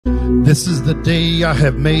This is the day I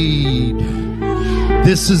have made.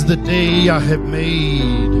 This is the day I have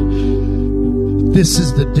made. This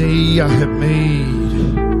is the day I have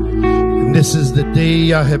made. And this is the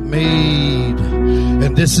day I have made.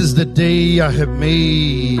 And this is the day I have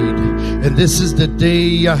made. And this is the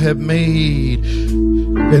day I have made.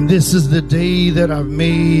 And this is the day that I've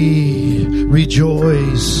made.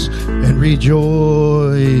 Rejoice and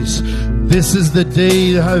rejoice. This is the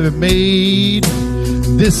day that I have made.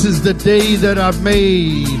 This is the day that I've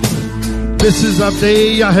made. This is a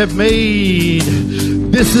day I have made.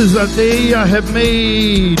 This is a day I have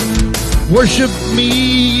made. Worship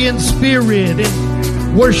me in spirit.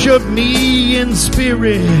 And worship me in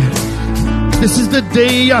spirit. This is the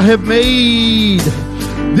day I have made.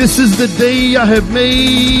 This is the day I have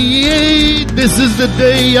made. This is the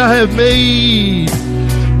day I have made.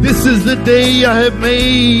 This is the day I have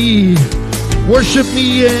made. Worship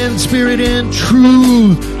me in spirit and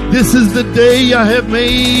truth. This is the day I have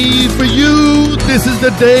made for you. This is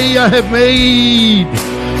the day I have made.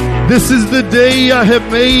 This is the day I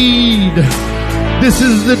have made. This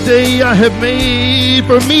is the day I have made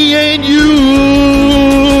for me and you.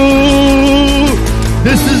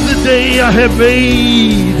 This is the day I have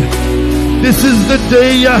made. This is the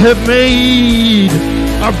day I have made.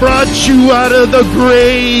 I brought you out of the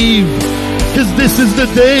grave. 'Cause this is the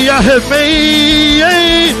day I have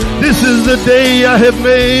made. This is the day I have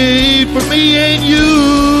made for me and you.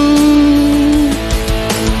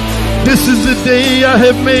 This is the day I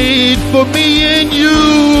have made for me and you.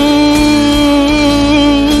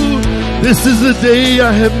 This is the day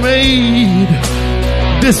I have made.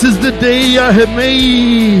 This is the day I have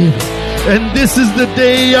made. And this is the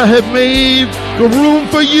day I have made. The room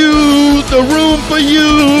for you. The room for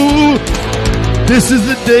you. This is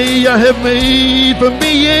the day I have made for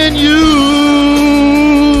me and you.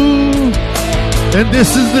 And this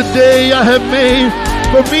is the day I have made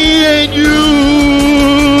for me and you.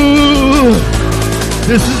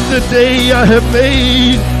 This is the day I have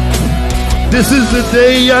made. This is the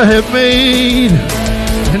day I have made.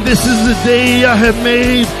 And this is the day I have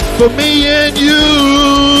made for me and you.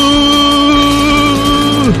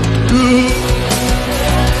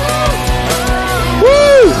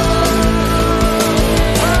 Woo!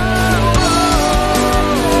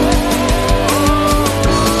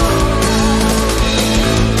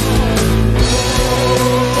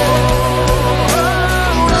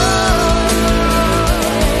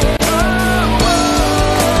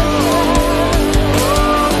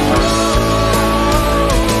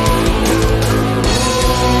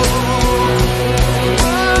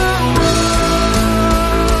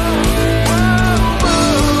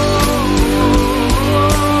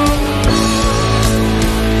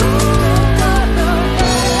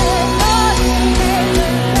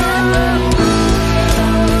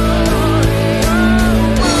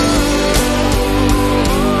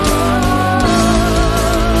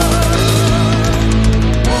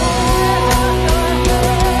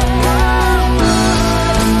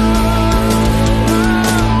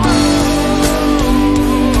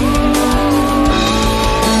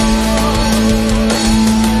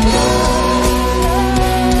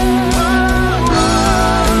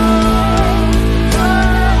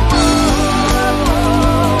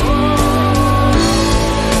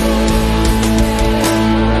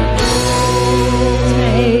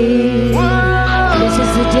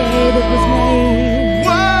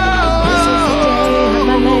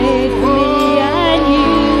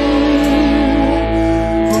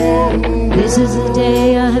 This is the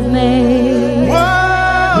day I have made.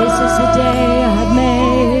 This is the day I have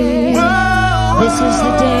made. This is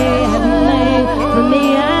the day I have